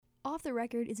Off the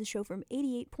Record is a show from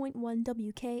 88.1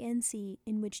 WKNC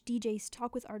in which DJs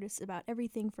talk with artists about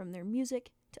everything from their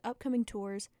music to upcoming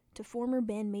tours to former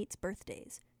bandmates'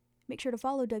 birthdays. Make sure to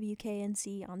follow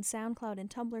WKNC on SoundCloud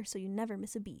and Tumblr so you never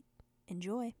miss a beat.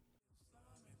 Enjoy.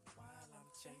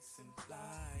 Chasing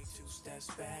like 2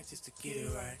 steps back just to get it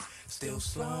right. Still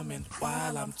slumming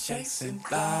while I'm chasing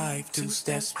life. 2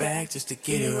 steps back just to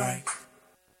get it right.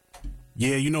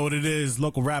 Yeah, you know what it is.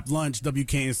 Local Rap Lunch,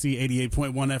 WKNC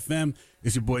 88.1 FM.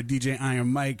 It's your boy DJ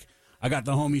Iron Mike. I got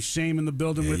the homie Shame in the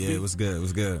building with me. Yeah, it was good. It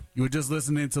was good. You were just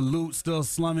listening to Loot, Still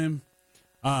Slumming.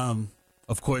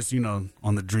 Of course, you know,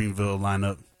 on the Dreamville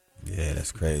lineup. Yeah,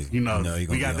 that's crazy. You know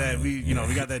we got that. We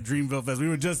got that Dreamville Fest. We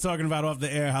were just talking about off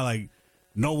the air how like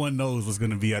no one knows what's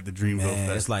going to be at the Dreamville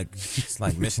Fest. It's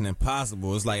like Mission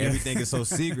Impossible. It's like everything is so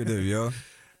secretive, yo.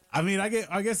 I mean, I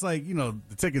guess like, you know,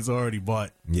 the tickets are already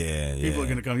bought. Yeah. People are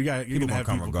going to come. You're going to have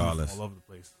come people regardless. all over the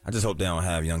place. I just hope they don't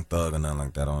have Young Thug or nothing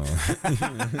like that on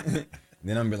it.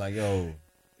 Then I'm be like, yo.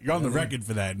 You're on the record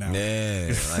for that now.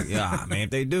 Yeah. Like, yeah, man, if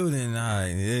they do, then all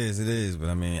right, it is. But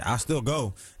I mean, I'll still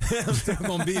go. I'm still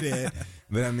going to be there.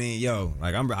 But I mean, yo,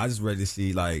 like, I just ready to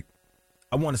see, like,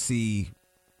 I want to see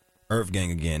Earth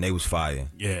Gang again. They was fire.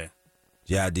 Yeah.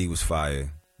 JID was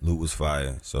fire. Loot was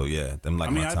fire. So yeah, them like.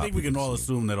 I mean, my I top think we can all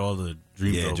assume that all the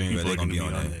Dreamville people are going to be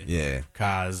on there. Yeah,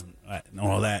 Kaz and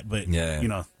all that. But you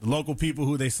know, the local people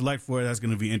who they select for, that's going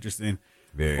to be interesting.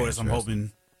 Very. Of course, I'm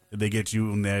hoping that they get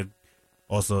you in there.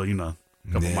 Also, you know,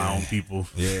 a couple of my own people.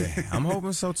 Yeah, I'm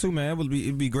hoping so too, man.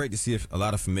 It'd be great to see a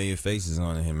lot of familiar faces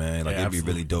on here, man. Like it'd be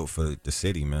really dope for the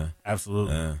city, man.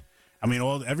 Absolutely. Yeah. I mean,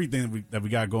 everything that we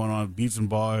got going on, Beats and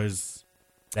Bars.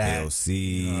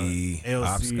 ALC,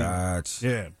 Hopscotch.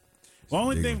 Yeah. The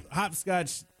only thing,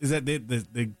 Hopscotch, is that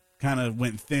they kind of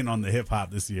went thin on the hip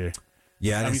hop this year.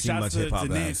 Yeah, I didn't see much hip hop.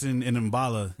 To Nance and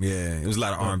Mbala. Yeah, it was a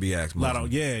lot of R&B acts.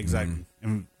 Yeah, exactly. Mm-hmm.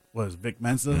 And was Vic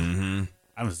Mensa? Mm-hmm.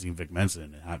 I haven't seen Vic Mensa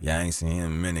in it. Yeah, I ain't seen him in a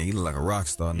minute. He look like a rock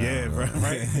star now. Yeah,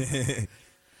 right.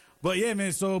 But yeah,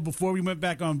 man. So before we went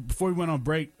on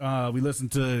break, we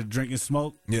listened to Drink and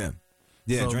Smoke. Yeah.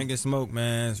 Yeah, Drink and Smoke,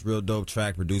 man. It's a real dope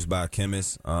track produced by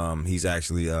Chemist. He's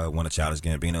actually one of Childish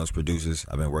Gambino's producers.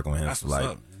 I've been working with him for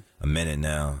like a minute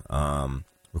now.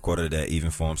 Recorded at Even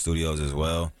Form Studios as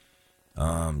well.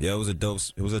 Yeah, it was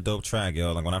a dope track,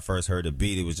 yo. Like when I first heard the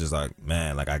beat, it was just like,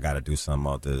 man, like I gotta do something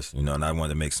about this, you know, and I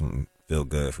wanted to make some feel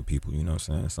good for people, you know what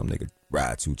I'm saying? Something they could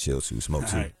ride to, chill to, smoke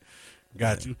to. Right.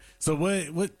 Got you. So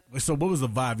what was the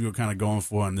vibe you were kind of going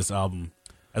for on this album?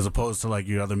 As opposed to like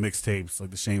your other mixtapes, like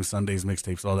the Shame Sundays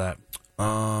mixtapes, all that.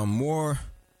 More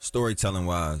storytelling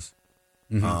wise.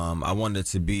 Mm-hmm. I wanted it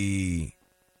to be,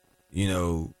 you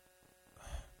know,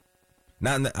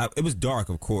 it was dark,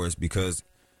 of course, because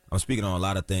I'm speaking on a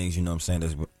lot of things, you know what I'm saying,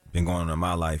 that's been going on in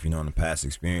my life, you know, in the past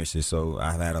experiences. So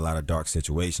I've had a lot of dark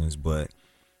situations, but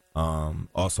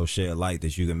also share light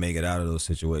that you can make it out of those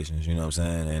situations, you know what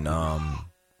I'm saying? And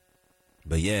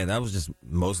but yeah, that was just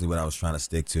mostly what I was trying to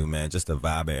stick to, man. Just the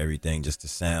vibe of everything, just to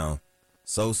sound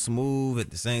so smooth at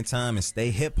the same time and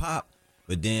stay hip hop,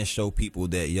 but then show people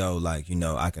that, yo, like, you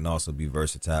know, I can also be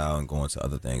versatile and go into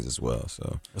other things as well.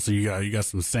 So you got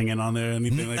some singing on there,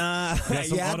 anything like that?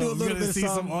 Yeah, I do a little bit of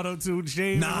some auto-tune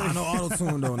Shame. Nah, no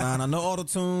auto-tune though. No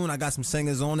auto-tune. I got some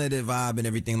singers on there that vibe and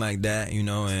everything like that, you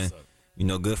know, and you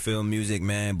know, good film music,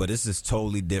 man, but this is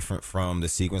totally different from the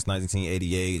Sequence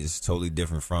 1988. It's totally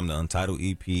different from the Untitled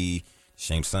EP,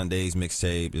 Shame Sundays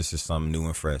mixtape. It's just something new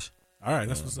and fresh. All right,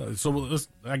 that's what's up. So let's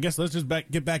just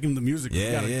get back into the music. Yeah,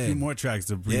 we got a few more tracks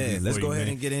to preview. Yeah, let's go ahead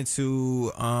and get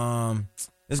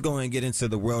into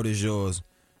The World Is Yours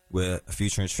with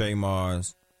featuring Trey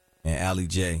Mars and Ali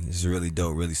J. This is really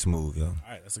dope, really smooth, yo. All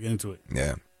right, let's get into it.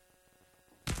 Yeah.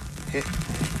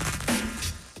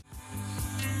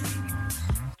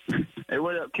 Hey,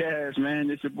 what up, Cass, man?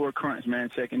 This your boy Crunch, man,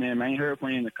 checking in. Man, I ain't heard from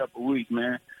you in a couple weeks,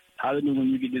 man. Holler at me when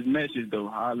you get this message, though.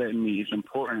 Holler at me. It's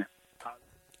important.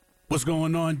 What's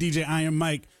going on, DJ Iron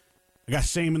Mike? I got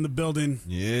Shame in the building.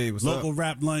 Yeah, what's Local up?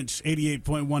 Rap Lunch,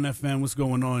 88.1 FM. What's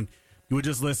going on? You were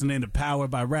just listening to Power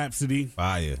by Rhapsody.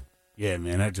 Fire. Yeah,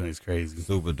 man, that joint's crazy.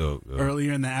 Super dope. Yo.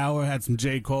 Earlier in the hour, had some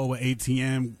J. Cole with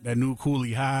ATM, that new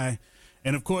Cooley High.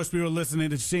 And, of course, we were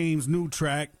listening to Shame's new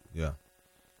track. Yeah.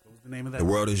 What was the name of that? The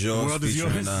World Is Yours. The World Is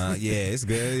Yours. Yeah, it's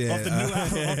good. Yeah. Off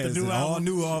the new album. All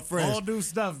new, all fresh. All new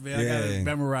stuff, man. Yeah. I gotta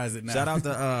memorize it now. Shout out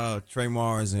to Trey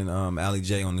Mars and Ali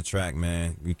J on the track,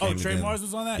 man. Trey Mars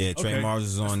was on that? Yeah, Trey Mars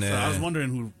was on there. I was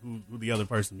wondering who the other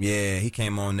person was. Yeah, he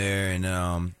came on there, and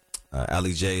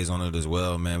Ali J is on it as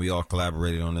well, man. We all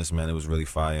collaborated on this, man. It was really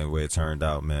fire the way it turned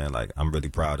out, man. Like, I'm really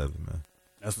proud of it, man.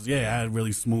 I had a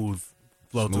really smooth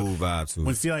flow. Smooth vibe, too.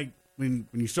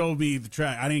 when you showed me the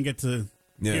track, I didn't get to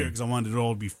hear it because I wanted it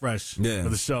all to be fresh for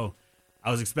the show. I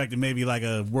was expecting maybe like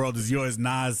a "World Is Yours"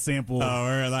 Nas sample.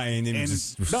 Oh, like, and then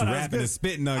just rapping and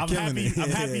spitting, killing it. I'm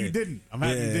happy you didn't. I'm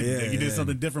happy you didn't. Like, you did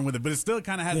something different with it, but it still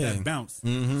kind of had that bounce.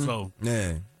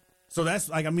 Mm-hmm. So that's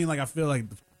like, I mean, like I feel like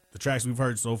the tracks we've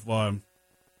heard so far,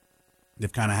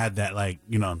 they've kind of had that, like,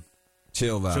 you know,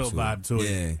 chill vibe to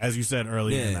it. As you said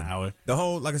earlier in the hour, the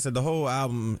whole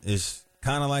album is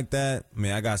kind of like that. I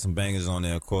mean, I got some bangers on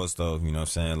there, of course, though. You know what I'm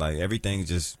saying? Like, everything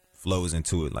just flows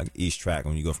into it. Like, each track,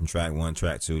 when you go from track 1,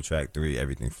 track 2, track 3,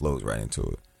 everything flows right into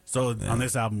it. So on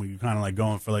this album, you kind of like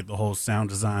going for like the whole sound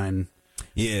design.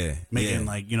 Making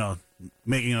like, you know,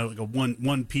 making like a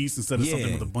one piece instead of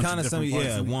something with a bunch of different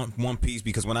parts. One piece,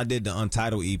 because when I did the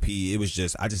Untitled EP, it was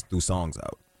just, I just threw songs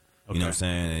out. You know what I'm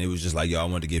saying? And it was just like, yo, I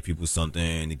wanted to give people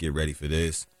something to get ready for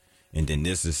this. And then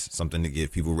this is something to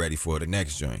get people ready for the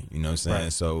next joint. You know what I'm saying?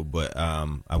 Right. So, but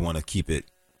I want to keep it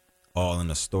all in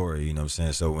the story. You know what I'm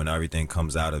saying? So when everything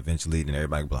comes out eventually, then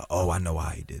everybody will be like, oh, I know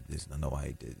why he did this. And I know why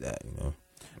he did that, you know?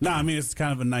 No, I mean, it's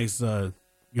kind of a nice, you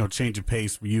know, change of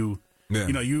pace for you. Yeah.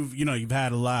 You know, you've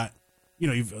had a lot, you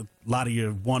know, a lot of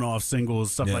your one-off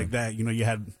singles, stuff like that. You know, you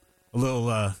had a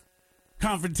little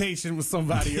confrontation with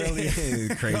somebody earlier.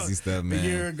 Crazy stuff, man. A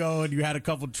year ago, and you had a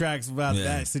couple tracks about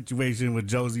that situation with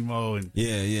Josie Mo and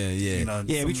you know,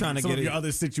 we trying to some get of your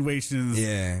other situations.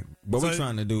 Yeah, what we're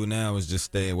trying to do now is just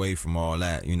stay away from all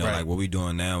that. You know, like what we're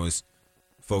doing now is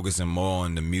focusing more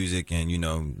on the music and, you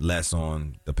know, less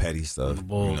on the petty stuff. The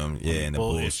bull, you know, and the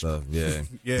bull stuff. Yeah,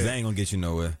 because that ain't gonna get you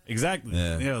nowhere. Exactly.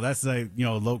 Yeah, you know, that's like, you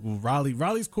know, local Raleigh.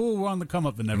 Raleigh's cool. We're on the come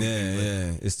up and everything.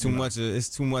 Yeah. It's too much. It's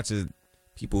too much of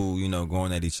people, you know,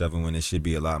 going at each other when there should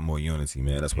be a lot more unity,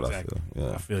 man. That's what I feel.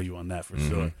 Yeah, I feel you on that for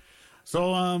sure.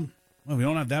 So, well, we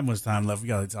don't have that much time left. We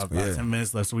got to talk about 10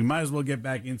 minutes left, so we might as well get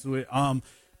back into it.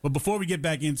 But before we get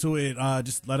back into it,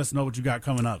 just let us know what you got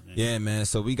coming up, man. Yeah, man.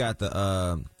 So we got the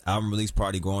album release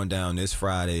party going down this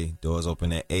Friday. Doors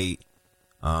open at 8.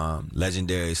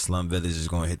 Legendary Slum Village is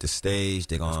going to hit the stage.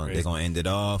 They're going to end it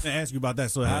off. I ask you about that.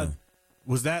 So how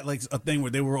was that like a thing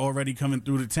where they were already coming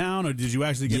through the town, or did you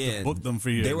actually get to book them for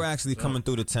you? They were actually coming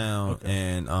through the town,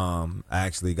 and I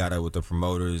actually got out with the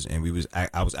promoters, and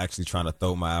I was actually trying to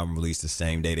throw my album release the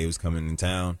same day they was coming in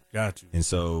town. Got you. And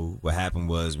so what happened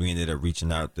was we ended up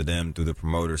reaching out to them through the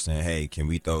promoter saying, hey, can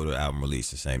we throw the album release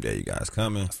the same day you guys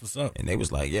coming? That's what's up. And they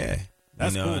was like, yeah.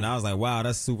 That's cool. And I was like, wow,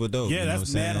 that's super dope. Yeah, you know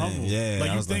that's mad humble. Yeah.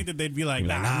 Like, you think that they'd be like,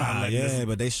 nah, yeah,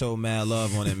 but they showed mad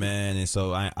love on it, man. And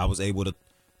so I was able to,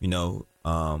 you know,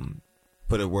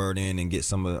 put a word in and get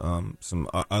some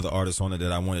other artists on it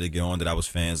that I wanted to get on that I was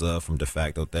fans of, from De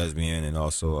Facto Thespian and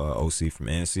also OC from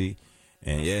NC.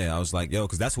 And I was like, yo,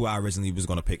 because that's who I originally was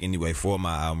going to pick anyway for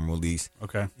my album release.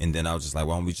 Okay. And then I was just like,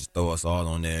 why don't we just throw us all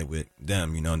on there with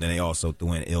them, you know? And then they also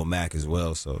threw in Ill Mac as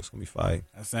well, so it's going to be fire.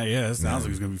 That sounds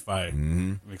like it's going to be fire.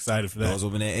 Mm-hmm. I'm excited for that. Those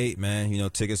open at 8, man. You know,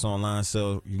 tickets online,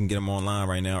 so you can get them online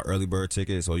right now, early bird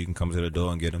tickets, or you can come to the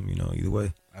door and get them, you know, either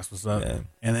way. That's what's up. Yeah.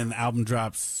 And then the album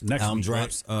drops next week. Album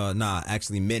drops,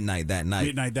 actually midnight that night.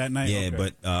 Midnight that night? Yeah,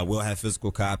 okay. But we'll have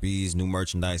physical copies, new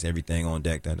merchandise, everything on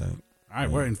deck that night. All right,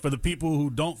 word. And for the people who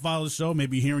don't follow the show,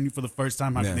 maybe hearing you for the first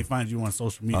time, how can they find you on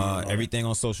social media? Everything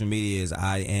on social media is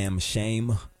I Am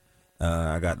Shame.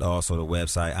 I got also the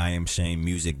website,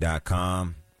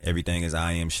 IamShameMusic.com. Everything is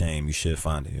I Am Shame. You should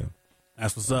find it here.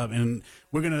 That's what's up. And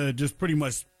we're going to just pretty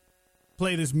much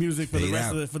play this music for the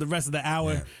rest of the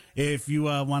hour. Yeah. If you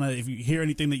if you hear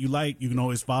anything that you like, you can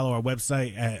always follow our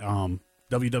website at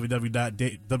www.wknc.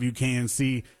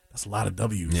 That's a lot of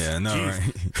W's. Yeah, I know,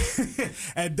 right?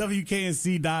 At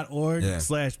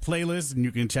wknc.org/playlist, and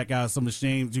you can check out some of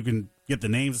Shame's. You can get the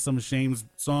names of some of Shame's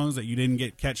songs that you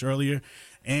didn't catch earlier.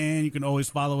 And you can always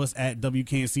follow us at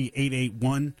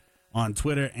WKNC881 on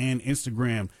Twitter and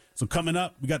Instagram. So coming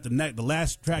up, we got the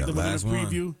last track that we're going to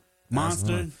preview.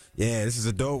 Monster. Yeah, this is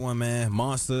a dope one, man.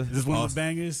 Monster. Is this one of the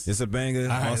bangers? It's a banger.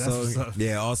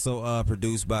 Right, also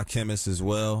produced by Chemist as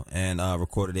well, and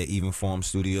recorded at Even Form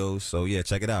Studios. So yeah,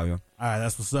 check it out, yo. All right,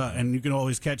 that's what's up. And you can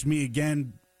always catch me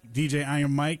again, DJ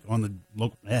Iron Mike, on the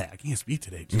local. I can't speak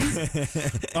today.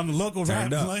 On the local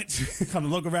rap lunch. On the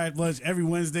local rap lunch every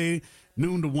Wednesday,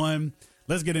 noon to 1.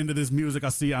 Let's get into this music.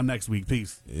 I'll see y'all next week.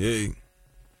 Peace. Hey.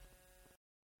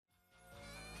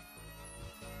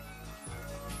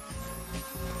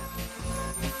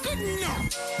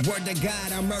 Word to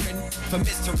God, I'm murdering for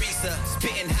Miss Teresa.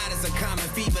 Spitting hot as a common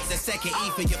fever. The second E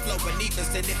for your flow beneath us.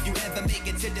 And if you ever make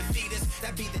it to defeat us,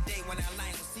 that'd be the day when our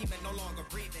line was seeming no longer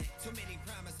breathing. Too many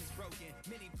promises broken.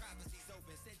 Many